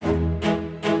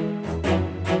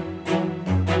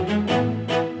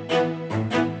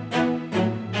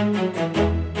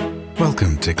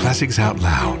to Classics Out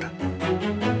Loud.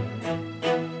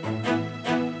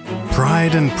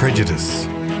 Pride and Prejudice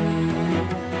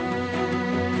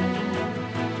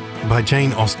by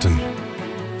Jane Austen.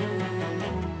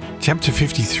 Chapter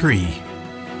 53.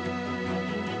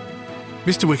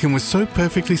 Mr. Wickham was so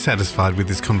perfectly satisfied with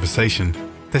this conversation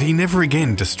that he never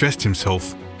again distressed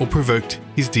himself or provoked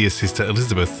his dear sister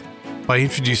Elizabeth by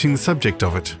introducing the subject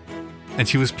of it, and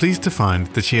she was pleased to find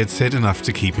that she had said enough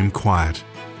to keep him quiet.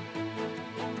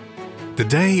 The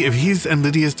day of his and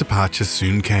Lydia's departure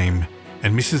soon came,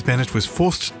 and Mrs. Bennet was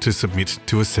forced to submit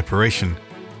to a separation,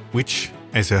 which,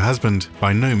 as her husband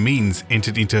by no means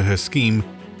entered into her scheme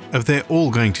of their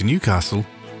all going to Newcastle,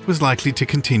 was likely to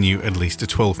continue at least a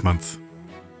 12-month.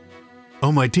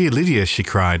 "Oh, my dear Lydia," she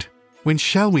cried, "when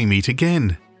shall we meet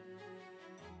again?"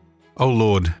 "Oh,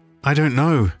 Lord, I don't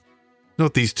know.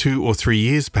 Not these 2 or 3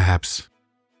 years, perhaps.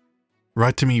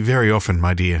 Write to me very often,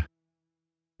 my dear."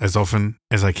 "As often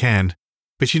as I can.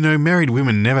 But you know, married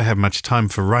women never have much time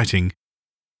for writing.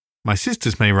 My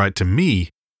sisters may write to me.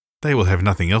 They will have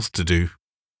nothing else to do."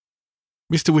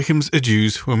 Mr. Wickham's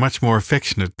adieus were much more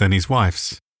affectionate than his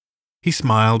wife's. He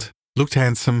smiled, looked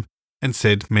handsome, and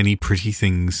said many pretty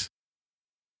things.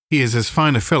 "He is as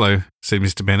fine a fellow," said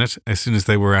Mr. Bennet as soon as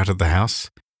they were out of the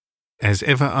house, "as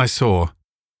ever I saw.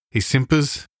 He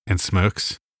simpers and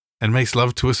smirks and makes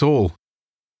love to us all.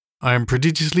 I am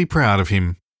prodigiously proud of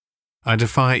him. I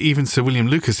defy even Sir William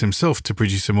Lucas himself to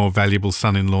produce a more valuable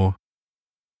son-in-law."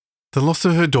 The loss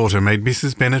of her daughter made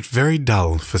Mrs. Bennet very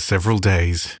dull for several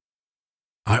days.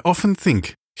 "I often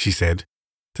think," she said,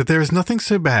 "that there is nothing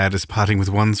so bad as parting with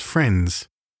one's friends.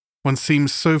 One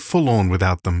seems so forlorn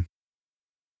without them."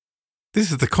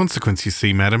 "This is the consequence, you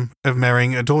see, madam, of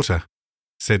marrying a daughter,"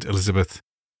 said Elizabeth.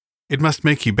 "It must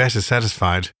make you better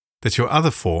satisfied that your other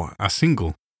 4 are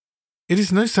single. It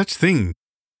is no such thing.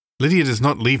 Lydia does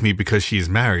not leave me because she is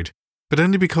married, but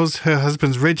only because her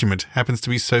husband's regiment happens to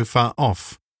be so far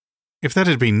off. If that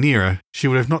had been nearer, she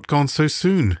would have not gone so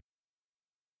soon."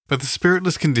 But the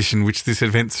spiritless condition which this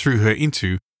event threw her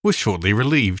into was shortly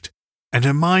relieved, and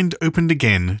her mind opened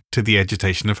again to the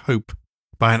agitation of hope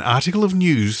by an article of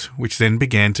news which then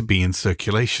began to be in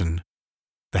circulation.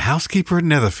 The housekeeper at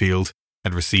Netherfield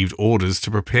had received orders to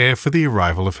prepare for the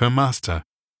arrival of her master,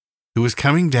 who was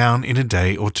coming down in a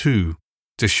day or 2,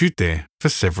 to shoot there for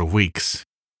several weeks.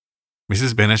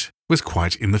 Mrs. Bennet was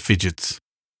quite in the fidgets.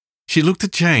 She looked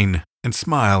at Jane and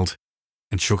smiled,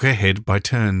 and shook her head by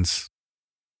turns.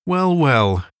 "Well,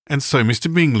 well, and so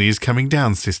Mr. Bingley is coming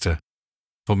down, sister,"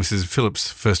 for Mrs.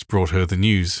 Phillips first brought her the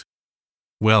news.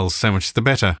 "Well, so much the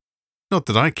better. Not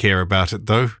that I care about it,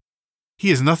 though. He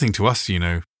is nothing to us, you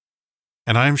know.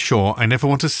 And I am sure I never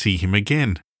want to see him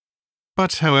again.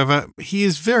 But, however, he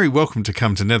is very welcome to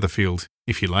come to Netherfield,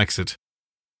 if he likes it.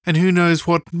 And who knows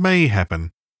what may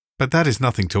happen, but that is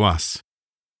nothing to us.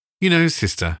 You know,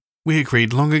 sister, we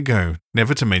agreed long ago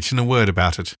never to mention a word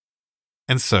about it.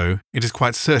 And so, it is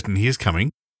quite certain he is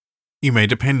coming?" "You may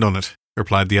depend on it,"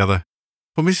 replied the other,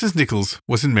 "for Mrs. Nichols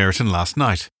was in Meryton last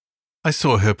night. I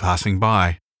saw her passing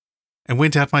by, and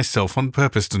went out myself on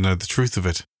purpose to know the truth of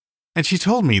it. And she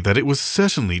told me that it was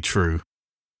certainly true.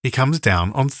 He comes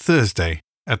down on Thursday,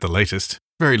 at the latest,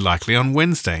 very likely on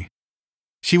Wednesday.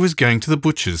 She was going to the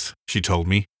butcher's, she told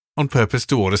me, on purpose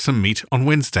to order some meat on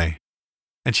Wednesday,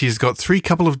 and she has got 3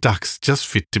 couple of ducks just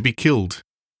fit to be killed."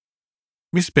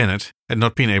 Miss Bennet had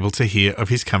not been able to hear of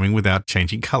his coming without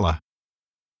changing colour.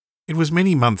 It was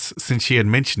many months since she had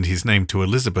mentioned his name to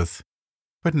Elizabeth,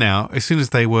 but now, as soon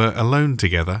as they were alone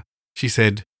together, she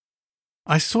said,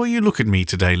 "I saw you look at me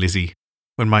today, Lizzie,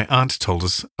 when my aunt told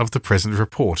us of the present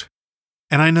report,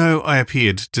 and I know I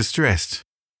appeared distressed,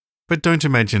 but don't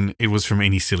imagine it was from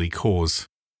any silly cause.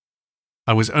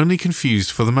 I was only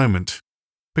confused for the moment,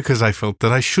 because I felt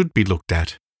that I should be looked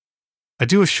at. I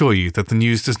do assure you that the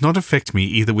news does not affect me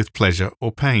either with pleasure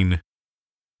or pain.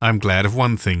 I am glad of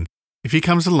one thing, if he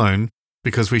comes alone,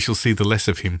 because we shall see the less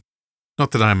of him.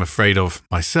 Not that I am afraid of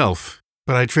myself,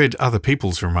 but I dread other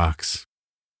people's remarks."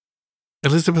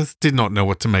 Elizabeth did not know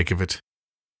what to make of it.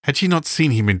 Had she not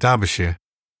seen him in Derbyshire,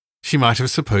 she might have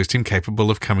supposed him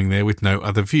capable of coming there with no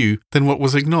other view than what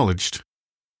was acknowledged.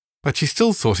 But she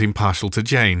still thought him partial to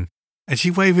Jane, and she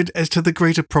wavered as to the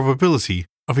greater probability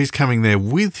of his coming there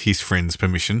with his friend's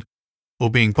permission, or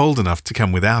being bold enough to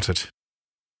come without it.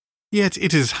 Yet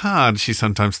it is hard, she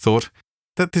sometimes thought,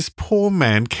 that this poor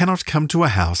man cannot come to a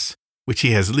house, which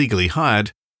he has legally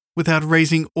hired, without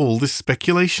raising all this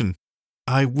speculation.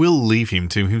 I will leave him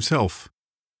to himself.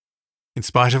 In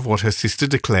spite of what her sister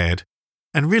declared,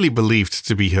 and really believed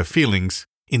to be her feelings,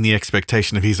 in the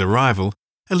expectation of his arrival,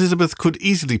 Elizabeth could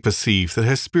easily perceive that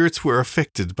her spirits were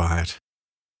affected by it.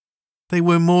 They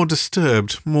were more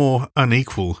disturbed, more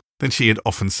unequal than she had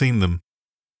often seen them.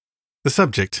 The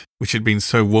subject, which had been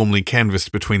so warmly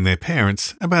canvassed between their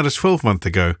parents about a 12-month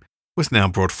ago, was now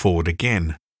brought forward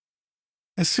again.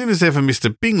 "As soon as ever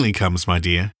Mr. Bingley comes, my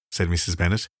dear," said Mrs.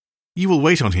 Bennet, "you will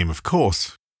wait on him, of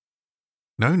course."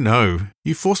 "No, no,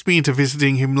 you forced me into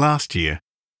visiting him last year,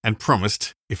 and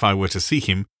promised, if I were to see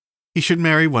him, he should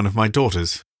marry one of my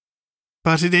daughters.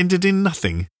 But it ended in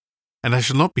nothing, and I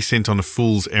shall not be sent on a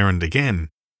fool's errand again."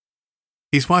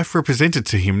 His wife represented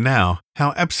to him now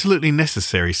how absolutely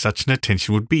necessary such an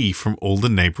attention would be from all the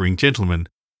neighbouring gentlemen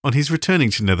on his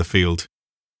returning to Netherfield.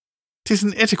 "'Tis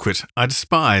an etiquette I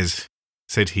despise,"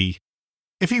 said he.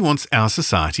 "If he wants our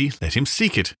society, let him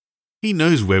seek it. He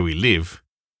knows where we live.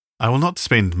 I will not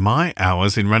spend my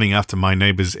hours in running after my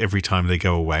neighbours every time they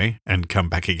go away and come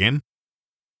back again.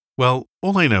 Well,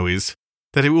 all I know is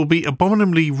that it will be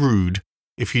abominably rude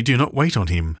if you do not wait on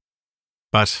him.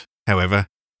 But, however,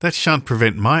 that shan't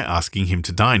prevent my asking him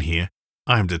to dine here.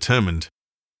 I am determined.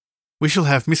 We shall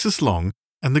have Mrs. Long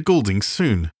and the Gouldings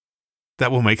soon. That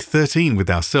will make 13 with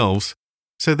ourselves,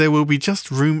 so there will be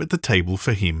just room at the table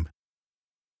for him."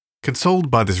 Consoled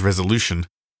by this resolution,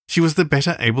 she was the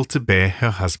better able to bear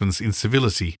her husband's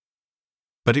incivility.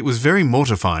 But it was very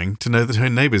mortifying to know that her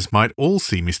neighbours might all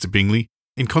see Mr. Bingley,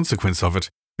 in consequence of it,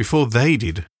 before they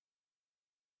did.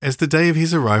 As the day of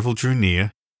his arrival drew near,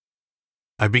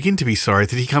 "I begin to be sorry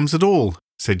that he comes at all,"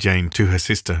 said Jane to her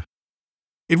sister.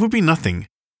 "It would be nothing.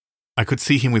 I could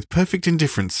see him with perfect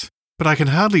indifference, but I can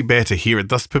hardly bear to hear it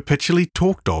thus perpetually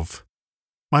talked of.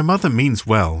 My mother means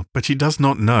well, but she does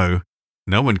not know,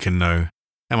 no one can know,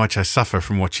 how much I suffer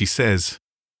from what she says.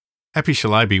 Happy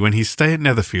shall I be when his stay at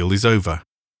Netherfield is over."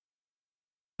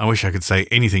 "I wish I could say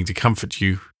anything to comfort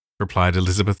you," replied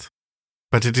Elizabeth,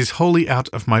 "but it is wholly out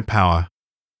of my power.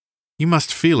 You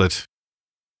must feel it,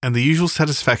 and the usual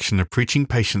satisfaction of preaching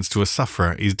patience to a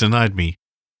sufferer is denied me,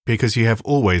 because you have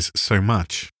always so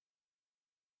much."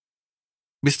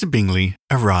 Mr. Bingley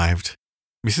arrived.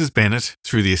 Mrs. Bennet,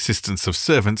 through the assistance of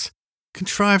servants,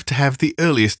 contrived to have the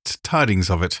earliest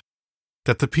tidings of it,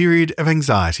 that the period of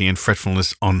anxiety and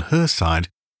fretfulness on her side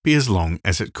be as long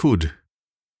as it could.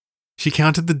 She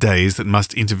counted the days that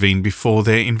must intervene before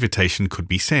their invitation could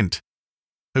be sent,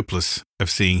 hopeless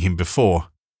of seeing him before.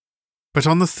 But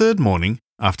on the third morning,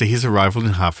 after his arrival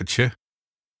in Hertfordshire,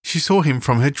 she saw him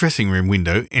from her dressing-room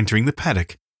window entering the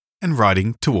paddock and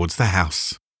riding towards the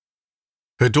house.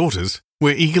 Her daughters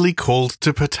were eagerly called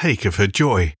to partake of her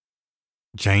joy.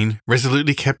 Jane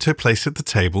resolutely kept her place at the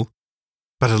table,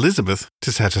 but Elizabeth,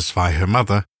 to satisfy her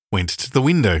mother, went to the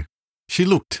window. She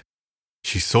looked.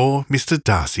 She saw Mr.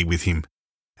 Darcy with him,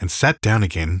 and sat down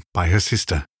again by her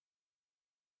sister.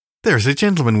 "There is a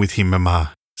gentleman with him,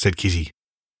 mamma," said Kitty.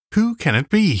 "Who can it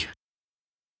be?"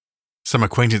 "Some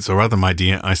acquaintance or other, my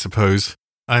dear, I suppose.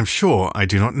 I am sure I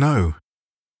do not know."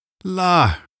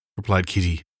 "La," replied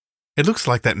Kitty, "it looks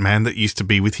like that man that used to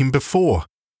be with him before,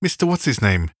 Mr.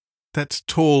 What's-his-name, that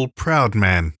tall, proud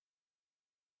man."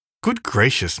 "Good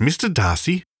gracious, Mr.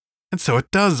 Darcy! And so it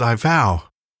does, I vow.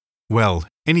 Well,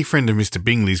 any friend of Mr.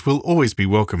 Bingley's will always be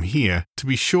welcome here, to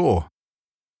be sure.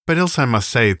 But else I must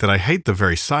say that I hate the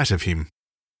very sight of him."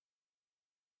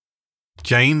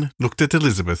 Jane looked at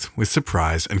Elizabeth with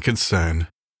surprise and concern.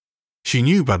 She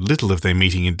knew but little of their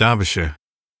meeting in Derbyshire,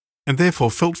 and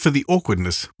therefore felt for the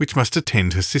awkwardness which must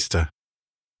attend her sister,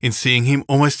 in seeing him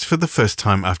almost for the first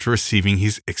time after receiving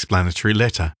his explanatory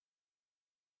letter.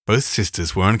 Both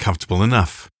sisters were uncomfortable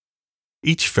enough.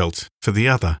 Each felt for the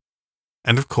other,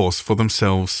 and of course for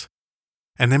themselves,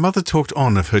 and their mother talked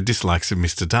on of her dislikes of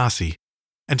Mr. Darcy,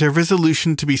 and her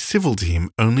resolution to be civil to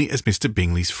him only as Mr.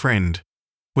 Bingley's friend,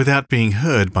 without being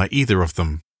heard by either of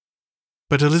them.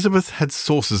 But Elizabeth had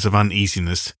sources of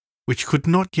uneasiness which could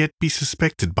not yet be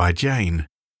suspected by Jane,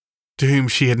 to whom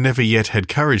she had never yet had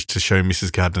courage to show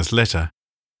Mrs. Gardiner's letter,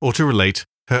 or to relate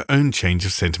her own change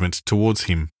of sentiment towards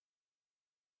him.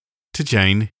 To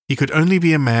Jane, he could only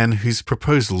be a man whose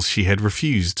proposals she had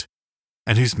refused,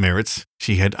 and whose merits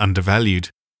she had undervalued.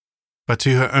 But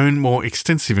to her own more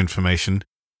extensive information,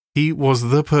 he was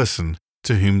the person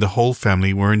to whom the whole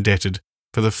family were indebted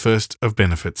for the first of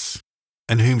benefits,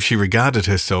 and whom she regarded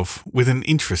herself with an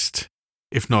interest,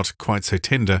 if not quite so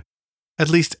tender, at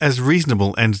least as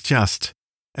reasonable and just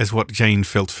as what Jane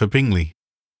felt for Bingley.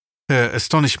 Her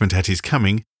astonishment at his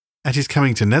coming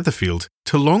to Netherfield,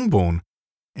 to Longbourn,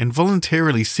 and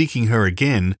voluntarily seeking her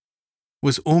again,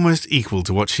 was almost equal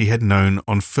to what she had known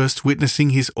on first witnessing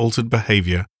his altered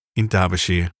behaviour in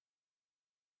Derbyshire.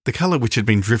 The colour which had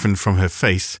been driven from her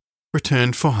face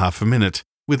returned for half a minute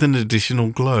with an additional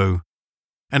glow,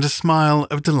 and a smile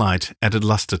of delight added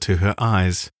lustre to her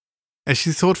eyes, as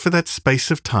she thought for that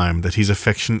space of time that his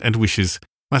affection and wishes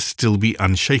must still be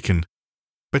unshaken.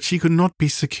 But she could not be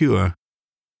secure.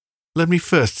 "Let me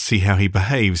first see how he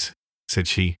behaves," said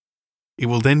she. "It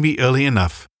will then be early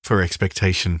enough for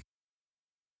expectation."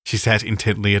 She sat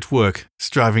intently at work,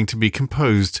 striving to be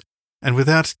composed, and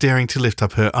without daring to lift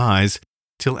up her eyes,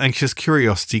 till anxious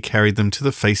curiosity carried them to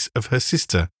the face of her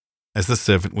sister as the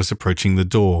servant was approaching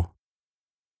the door.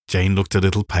 Jane looked a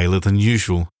little paler than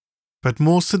usual, but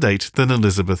more sedate than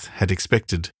Elizabeth had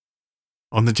expected.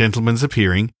 On the gentleman's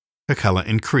appearing, her colour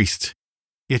increased,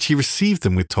 yet she received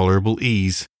them with tolerable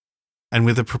ease, and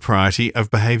with a propriety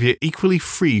of behaviour equally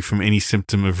free from any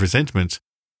symptom of resentment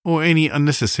or any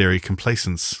unnecessary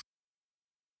complacence.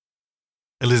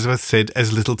 Elizabeth said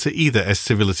as little to either as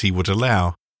civility would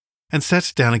allow, and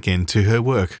sat down again to her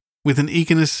work with an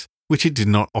eagerness which it did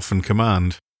not often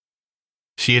command.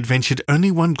 She had ventured only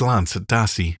one glance at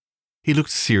Darcy. He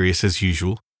looked serious as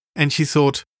usual, and she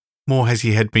thought, more as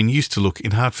he had been used to look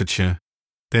in Hertfordshire,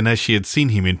 than as she had seen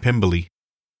him in Pemberley.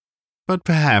 But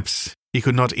perhaps he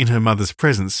could not in her mother's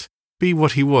presence be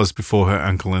what he was before her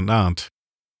uncle and aunt.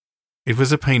 It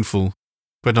was a painful,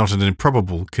 but not an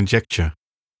improbable, conjecture.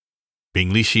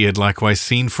 Bingley she had likewise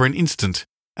seen for an instant,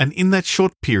 and in that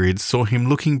short period saw him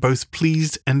looking both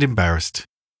pleased and embarrassed.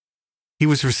 He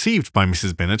was received by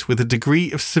Mrs. Bennet with a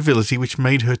degree of civility which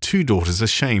made her two daughters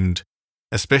ashamed,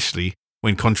 especially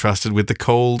when contrasted with the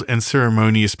cold and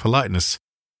ceremonious politeness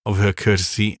of her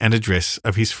courtesy and address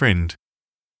of his friend.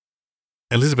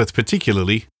 Elizabeth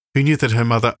particularly, who knew that her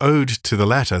mother owed to the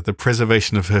latter the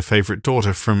preservation of her favourite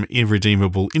daughter from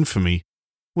irredeemable infamy,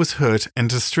 was hurt and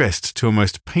distressed to a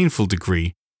most painful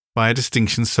degree by a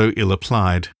distinction so ill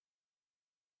applied.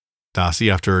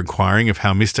 Darcy, after inquiring of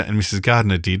how Mr. and Mrs.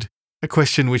 Gardiner did, a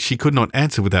question which she could not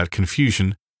answer without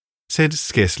confusion, said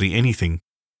scarcely anything.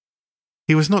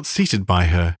 He was not seated by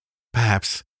her,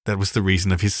 perhaps that was the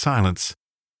reason of his silence,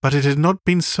 but it had not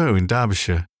been so in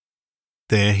Derbyshire.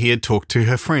 There he had talked to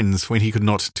her friends when he could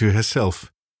not to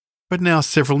herself, but now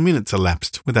several minutes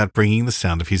elapsed without bringing the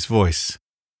sound of his voice,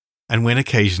 and when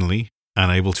occasionally,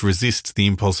 unable to resist the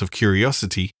impulse of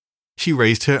curiosity, she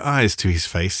raised her eyes to his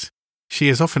face, she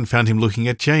as often found him looking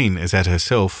at Jane as at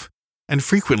herself, and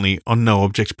frequently on no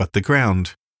object but the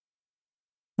ground.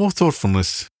 More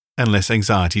thoughtfulness and less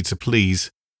anxiety to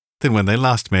please than when they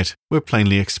last met were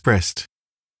plainly expressed.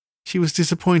 She was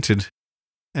disappointed,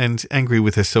 and angry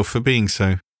with herself for being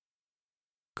so.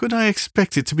 "Could I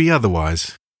expect it to be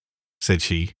otherwise?" said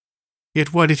she.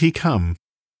 "Yet why did he come?"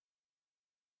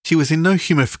 She was in no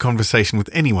humour for conversation with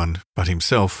anyone but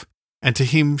himself, and to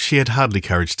him she had hardly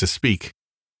courage to speak.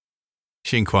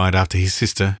 She inquired after his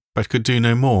sister, but could do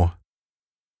no more.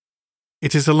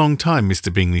 "It is a long time,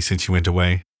 Mr. Bingley, since you went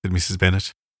away," said Mrs.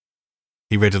 Bennet.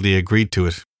 He readily agreed to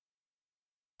it.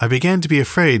 "I began to be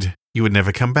afraid you would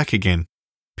never come back again.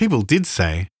 People did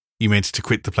say you meant to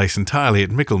quit the place entirely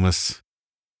at Michaelmas.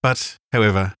 But,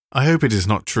 however, I hope it is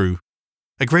not true.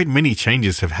 A great many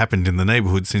changes have happened in the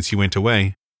neighbourhood since you went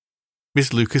away.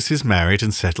 Miss Lucas is married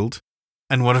and settled,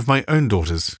 and one of my own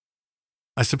daughters.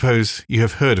 I suppose you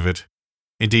have heard of it.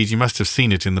 Indeed, you must have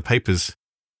seen it in the papers.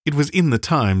 It was in the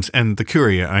Times and the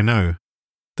Courier, I know,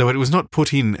 though it was not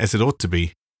put in as it ought to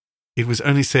be. It was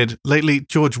only said, lately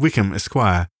George Wickham,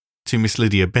 Esquire, to Miss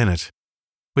Lydia Bennet,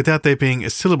 without there being a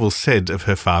syllable said of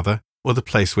her father, or the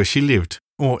place where she lived,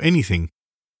 or anything.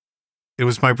 It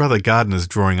was my brother Gardiner's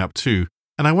drawing up too,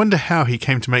 and I wonder how he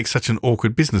came to make such an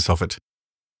awkward business of it.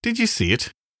 Did you see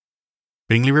it?"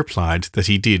 Bingley replied that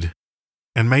he did,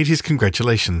 and made his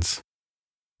congratulations.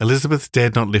 Elizabeth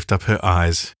dared not lift up her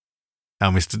eyes.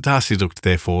 How Mr. Darcy looked,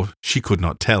 therefore, she could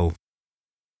not tell.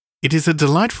 "It is a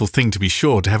delightful thing, to be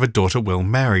sure, to have a daughter well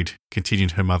married,"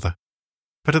 continued her mother.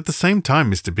 "But at the same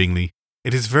time, Mr. Bingley,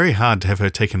 it is very hard to have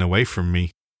her taken away from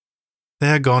me.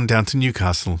 They are gone down to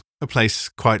Newcastle, a place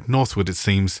quite northward it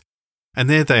seems, and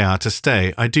there they are to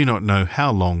stay I do not know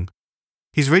how long.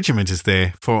 His regiment is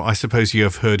there, for I suppose you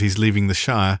have heard his leaving the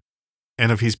Shire,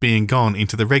 and of his being gone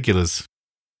into the regulars.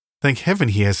 Thank heaven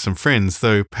he has some friends,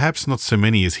 though perhaps not so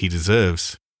many as he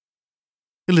deserves."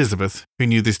 Elizabeth, who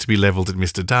knew this to be levelled at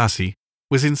Mr. Darcy,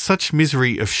 was in such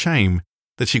misery of shame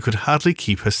that she could hardly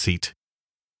keep her seat.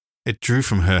 It drew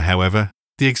from her, however,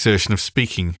 the exertion of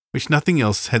speaking, which nothing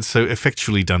else had so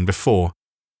effectually done before,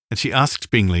 and she asked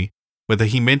Bingley whether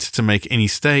he meant to make any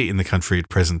stay in the country at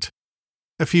present.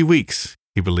 A few weeks,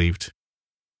 he believed.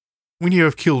 "When you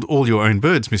have killed all your own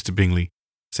birds, Mr. Bingley,"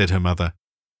 said her mother,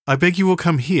 "I beg you will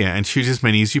come here and shoot as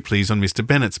many as you please on Mr.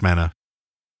 Bennet's manor.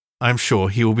 I am sure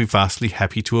he will be vastly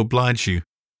happy to oblige you,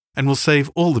 and will save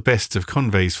all the best of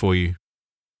conveys for you."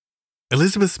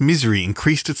 Elizabeth's misery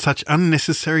increased at such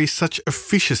unnecessary, such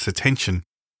officious attention.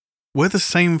 Were the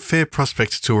same fair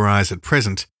prospect to her eyes at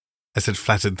present, as had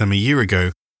flattered them a year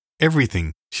ago,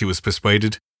 everything, she was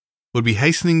persuaded, would be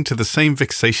hastening to the same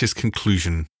vexatious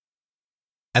conclusion.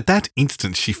 At that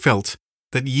instant she felt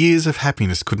that years of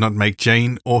happiness could not make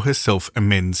Jane or herself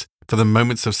amends for the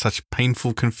moments of such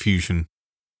painful confusion.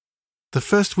 "The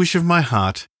first wish of my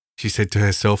heart," she said to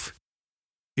herself,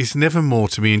 "is never more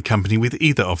to be in company with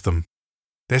either of them.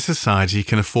 Their society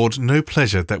can afford no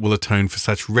pleasure that will atone for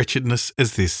such wretchedness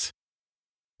as this.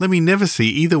 Let me never see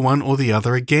either one or the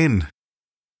other again."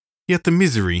 Yet the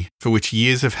misery, for which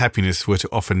years of happiness were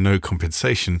to offer no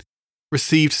compensation,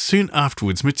 received soon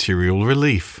afterwards material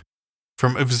relief,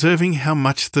 from observing how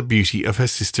much the beauty of her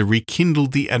sister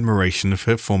rekindled the admiration of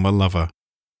her former lover.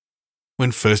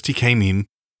 When first he came in,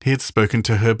 he had spoken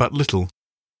to her but little,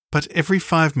 but every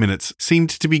 5 minutes seemed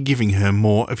to be giving her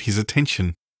more of his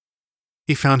attention.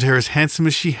 He found her as handsome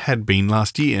as she had been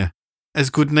last year, as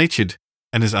good-natured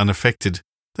and as unaffected,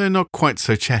 though not quite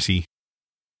so chatty.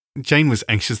 Jane was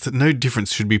anxious that no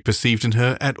difference should be perceived in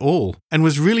her at all, and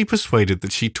was really persuaded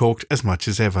that she talked as much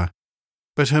as ever.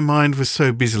 But her mind was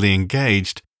so busily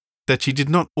engaged that she did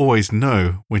not always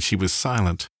know when she was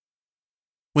silent.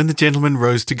 When the gentlemen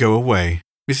rose to go away,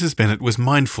 Mrs. Bennet was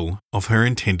mindful of her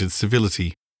intended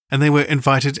civility, and they were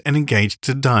invited and engaged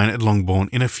to dine at Longbourn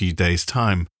in a few days'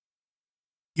 time.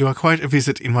 "You are quite a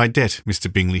visit in my debt,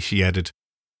 Mr. Bingley," she added,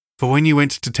 "for when you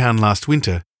went to town last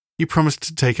winter, you promised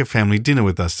to take a family dinner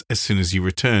with us as soon as you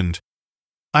returned.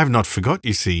 I have not forgot,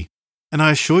 you see, and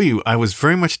I assure you I was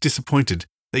very much disappointed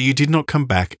that you did not come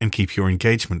back and keep your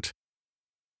engagement."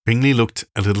 Bingley looked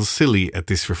a little silly at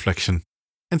this reflection,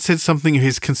 and said something of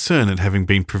his concern at having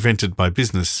been prevented by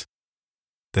business.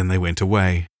 Then they went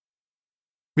away.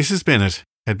 Mrs. Bennet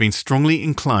had been strongly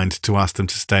inclined to ask them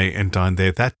to stay and dine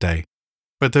there that day,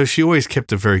 but though she always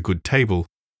kept a very good table,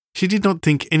 she did not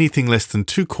think anything less than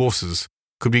 2 courses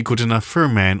could be good enough for a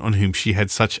man on whom she had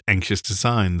such anxious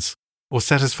designs, or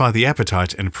satisfy the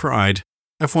appetite and pride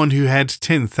of one who had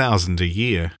 10,000 a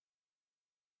year.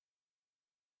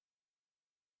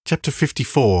 Chapter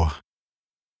 54.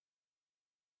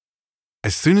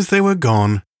 As soon as they were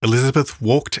gone, Elizabeth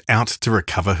walked out to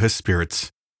recover her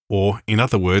spirits, or, in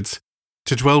other words,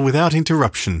 to dwell without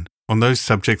interruption on those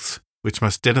subjects which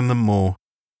must deaden them more.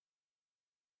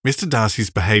 Mr. Darcy's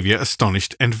behaviour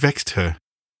astonished and vexed her.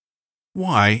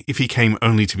 "Why, if he came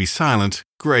only to be silent,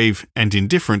 grave, and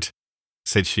indifferent,"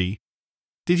 said she,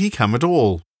 "did he come at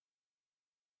all?"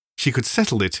 She could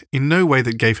settle it in no way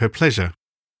that gave her pleasure.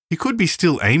 He could be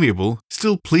still amiable,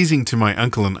 still pleasing to my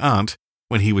uncle and aunt,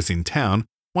 when he was in town,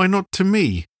 why not to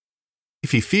me?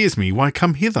 If he fears me, why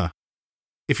come hither?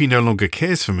 If he no longer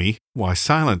cares for me, why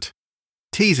silent?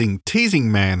 Teasing,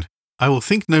 teasing man! I will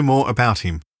think no more about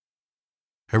him.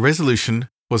 Her resolution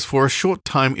was for a short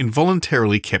time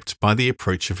involuntarily kept by the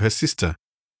approach of her sister,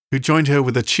 who joined her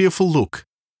with a cheerful look,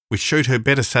 which showed her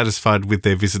better satisfied with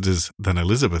their visitors than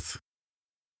Elizabeth.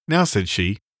 "Now," said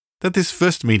she, "that this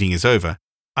first meeting is over,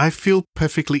 I feel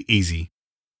perfectly easy.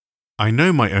 I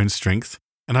know my own strength,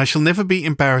 and I shall never be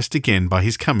embarrassed again by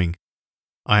his coming.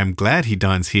 I am glad he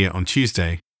dines here on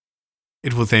Tuesday.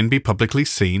 It will then be publicly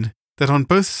seen that on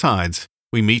both sides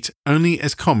we meet only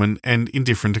as common and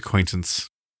indifferent acquaintance."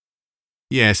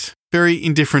 "Yes, very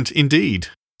indifferent indeed,"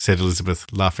 said Elizabeth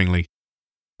laughingly.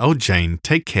 "Oh, Jane,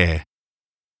 take care.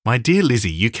 My dear Lizzie,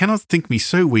 you cannot think me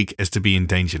so weak as to be in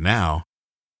danger now."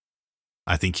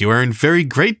 "I think you are in very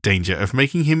great danger of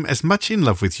making him as much in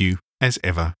love with you as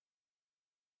ever."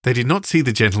 They did not see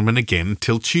the gentleman again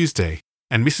till Tuesday,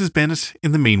 and Mrs. Bennet,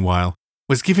 in the meanwhile,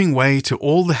 was giving way to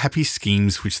all the happy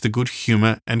schemes which the good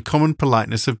humour and common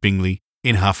politeness of Bingley,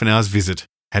 in half an hour's visit,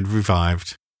 had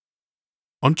revived.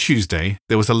 On Tuesday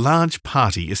there was a large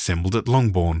party assembled at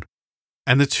Longbourn,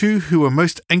 and the 2 who were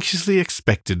most anxiously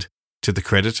expected, to the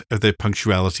credit of their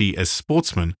punctuality as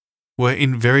sportsmen, were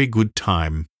in very good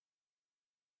time.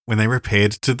 When they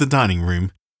repaired to the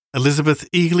dining-room, Elizabeth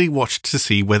eagerly watched to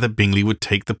see whether Bingley would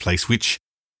take the place which,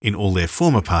 in all their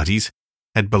former parties,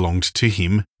 had belonged to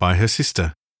him by her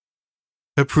sister.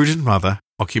 Her prudent mother,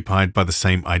 occupied by the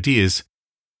same ideas,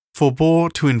 forbore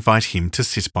to invite him to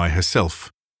sit by herself.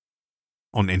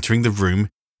 On entering the room,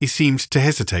 he seemed to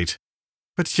hesitate,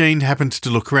 but Jane happened to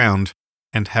look round,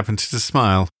 and happened to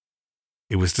smile.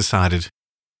 It was decided.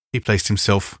 He placed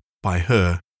himself by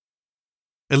her.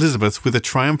 Elizabeth, with a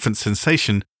triumphant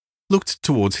sensation, looked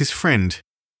towards his friend.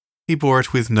 He bore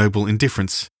it with noble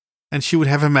indifference, and she would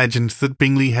have imagined that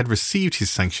Bingley had received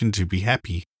his sanction to be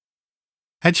happy.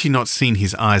 Had she not seen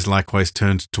his eyes likewise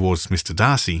turned towards Mr.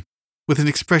 Darcy, with an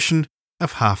expression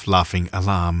of half-laughing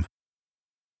alarm.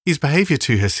 His behaviour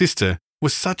to her sister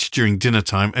was such during dinner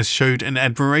time as showed an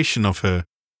admiration of her,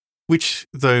 which,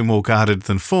 though more guarded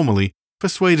than formerly,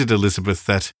 persuaded Elizabeth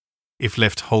that, if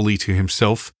left wholly to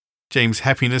himself, James's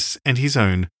happiness and his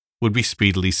own would be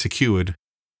speedily secured.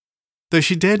 Though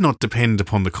she dared not depend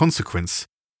upon the consequence,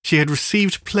 she had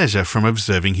received pleasure from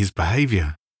observing his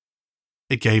behaviour.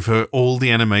 It gave her all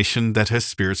the animation that her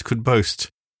spirits could boast,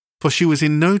 for she was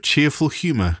in no cheerful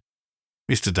humour.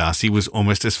 Mr. Darcy was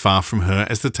almost as far from her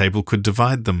as the table could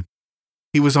divide them.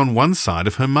 He was on one side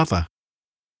of her mother.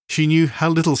 She knew how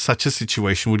little such a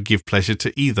situation would give pleasure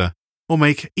to either, or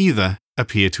make either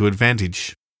appear to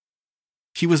advantage.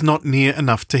 She was not near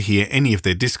enough to hear any of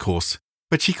their discourse,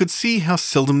 but she could see how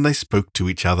seldom they spoke to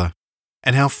each other,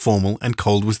 and how formal and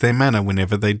cold was their manner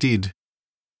whenever they did.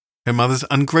 Her mother's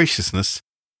ungraciousness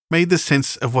made the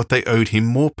sense of what they owed him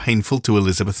more painful to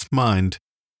Elizabeth's mind,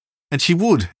 and she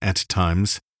would, at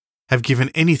times, have given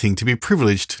anything to be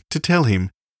privileged to tell him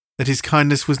that his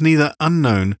kindness was neither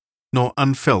unknown nor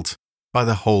unfelt by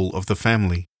the whole of the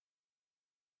family.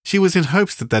 She was in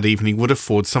hopes that that evening would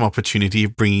afford some opportunity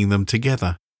of bringing them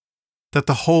together, that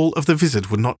the whole of the visit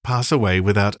would not pass away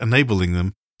without enabling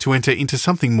them to enter into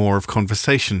something more of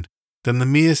conversation than the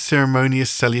mere ceremonious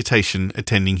salutation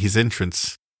attending his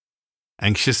entrance.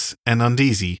 Anxious and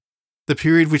uneasy, the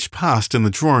period which passed in the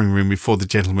drawing-room before the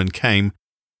gentlemen came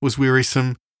was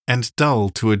wearisome and dull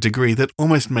to a degree that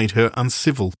almost made her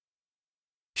uncivil.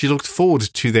 She looked forward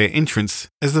to their entrance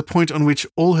as the point on which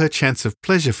all her chance of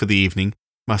pleasure for the evening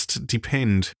must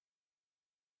depend.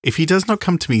 "If he does not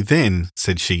come to me then,"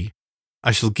 said she,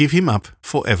 "I shall give him up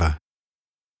for ever."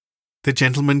 The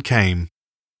gentleman came,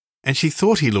 and she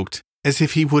thought he looked as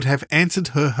if he would have answered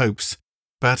her hopes,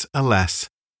 but alas,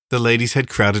 the ladies had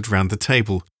crowded round the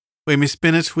table, where Miss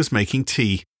Bennet was making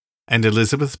tea, and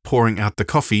Elizabeth pouring out the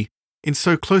coffee, in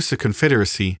so close a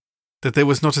confederacy that there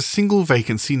was not a single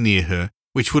vacancy near her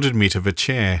which would admit of a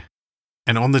chair.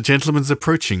 And on the gentleman's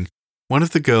approaching, one of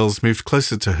the girls moved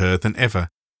closer to her than ever,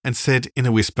 and said in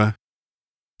a whisper,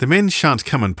 "The men shan't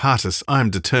come and part us, I am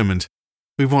determined.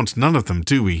 We want none of them,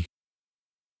 do we?"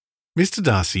 Mr.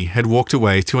 Darcy had walked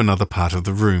away to another part of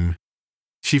the room.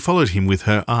 She followed him with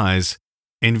her eyes,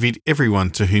 envied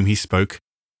everyone to whom he spoke,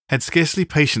 had scarcely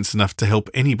patience enough to help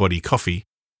anybody coffee,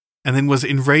 and then was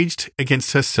enraged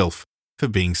against herself for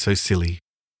being so silly.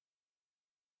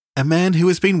 "A man who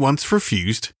has been once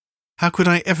refused? How could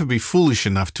I ever be foolish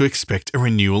enough to expect a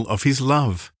renewal of his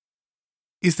love?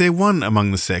 Is there one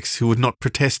among the sex who would not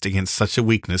protest against such a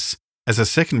weakness as a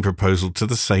second proposal to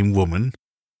the same woman?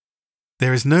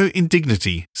 There is no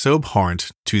indignity so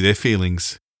abhorrent to their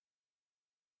feelings."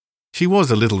 She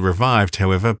was a little revived,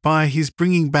 however, by his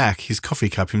bringing back his coffee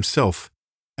cup himself,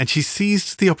 and she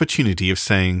seized the opportunity of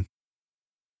saying,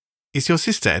 "Is your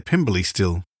sister at Pemberley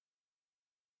still?"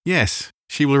 "Yes,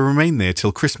 she will remain there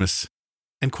till Christmas,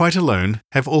 and quite alone.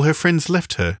 Have all her friends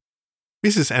left her?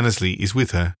 Mrs. Annesley is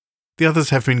with her. The others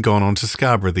have been gone on to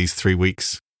Scarborough these 3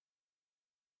 weeks."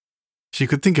 She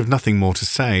could think of nothing more to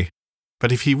say,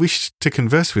 but if he wished to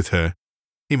converse with her,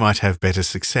 he might have better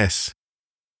success.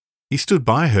 He stood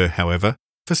by her, however,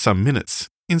 for some minutes,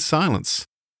 in silence,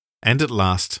 and at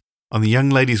last, on the young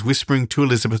lady's whispering to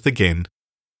Elizabeth again,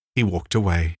 he walked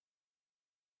away.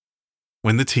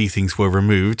 When the tea things were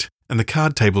removed and the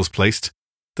card tables placed,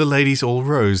 the ladies all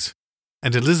rose,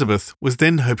 and Elizabeth was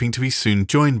then hoping to be soon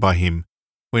joined by him,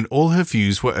 when all her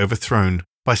views were overthrown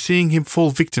by seeing him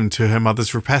fall victim to her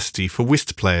mother's rapacity for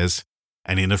whist players,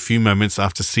 and in a few moments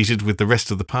after seated with the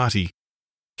rest of the party,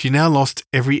 she now lost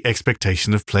every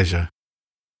expectation of pleasure.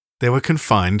 They were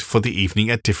confined for the evening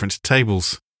at different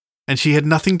tables, and she had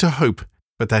nothing to hope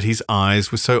but that his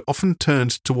eyes were so often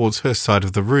turned towards her side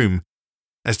of the room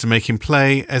as to make him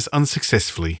play as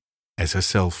unsuccessfully as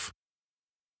herself.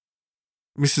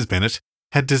 Mrs. Bennet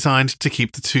had designed to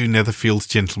keep the 2 Netherfield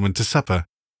gentlemen to supper,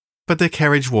 but their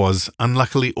carriage was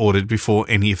unluckily ordered before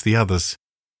any of the others,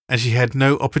 and she had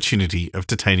no opportunity of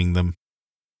detaining them.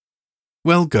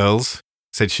 "Well, girls,"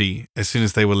 said she, as soon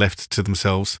as they were left to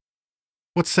themselves,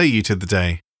 "what say you to the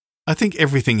day? I think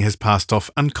everything has passed off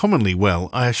uncommonly well,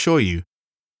 I assure you.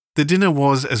 The dinner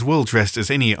was as well dressed as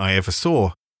any I ever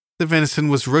saw. The venison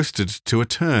was roasted to a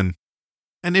turn,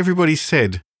 and everybody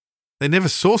said they never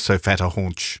saw so fat a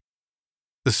haunch.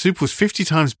 The soup was 50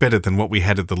 times better than what we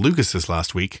had at the Lucases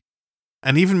last week,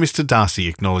 and even Mr. Darcy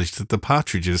acknowledged that the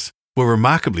partridges were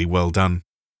remarkably well done,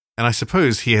 and I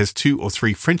suppose he has 2 or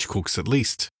 3 French cooks at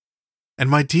least. And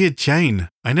my dear Jane,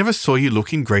 I never saw you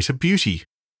look in greater beauty,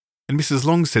 and Mrs.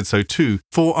 Long said so too,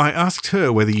 for I asked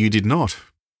her whether you did not.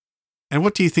 And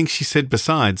what do you think she said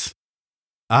besides?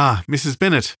 'Ah, Mrs.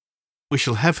 Bennet, we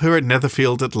shall have her at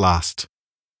Netherfield at last.'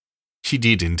 She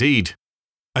did indeed.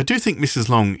 I do think Mrs.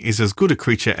 Long is as good a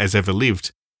creature as ever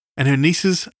lived, and her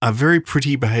nieces are very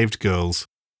pretty behaved girls,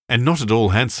 and not at all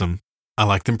handsome. I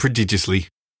like them prodigiously.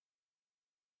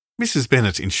 Mrs.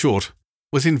 Bennet, in short,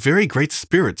 was in very great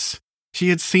spirits. She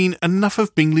had seen enough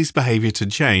of Bingley's behaviour to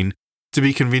Jane to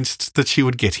be convinced that she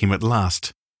would get him at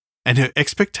last, and her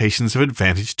expectations of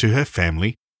advantage to her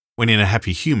family, when in a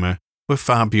happy humour, were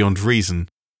far beyond reason,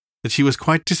 that she was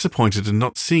quite disappointed in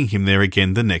not seeing him there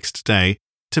again the next day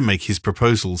to make his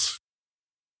proposals.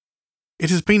 "It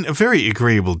has been a very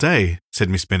agreeable day," said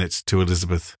Miss Bennet to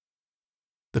Elizabeth.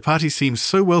 "The party seems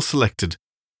so well selected,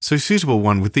 so suitable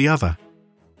one with the other.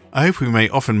 I hope we may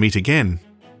often meet again."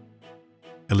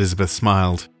 Elizabeth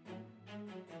smiled.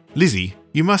 "Lizzie,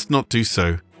 you must not do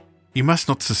so. You must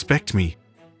not suspect me.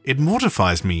 It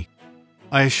mortifies me.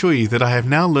 I assure you that I have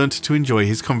now learnt to enjoy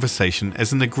his conversation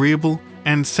as an agreeable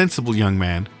and sensible young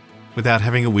man, without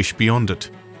having a wish beyond it.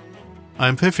 I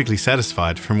am perfectly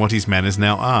satisfied from what his manners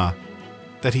now are,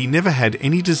 that he never had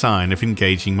any design of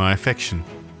engaging my affection.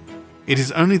 It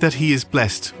is only that he is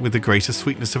blessed with a greater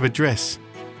sweetness of address,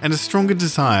 and a stronger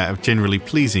desire of generally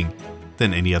pleasing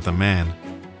than any other man."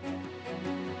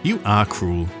 "You are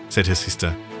cruel," said her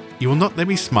sister. "You will not let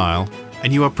me smile,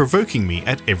 and you are provoking me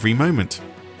at every moment.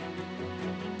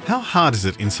 How hard is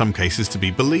it in some cases to be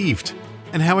believed,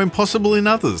 and how impossible in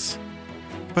others!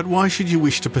 But why should you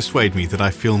wish to persuade me that I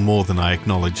feel more than I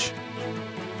acknowledge?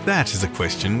 That is a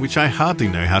question which I hardly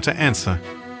know how to answer.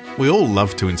 We all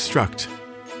love to instruct,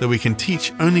 though we can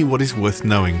teach only what is worth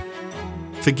knowing.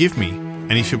 Forgive me,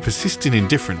 and if you persist in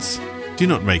indifference, do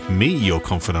not make me your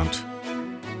confidant."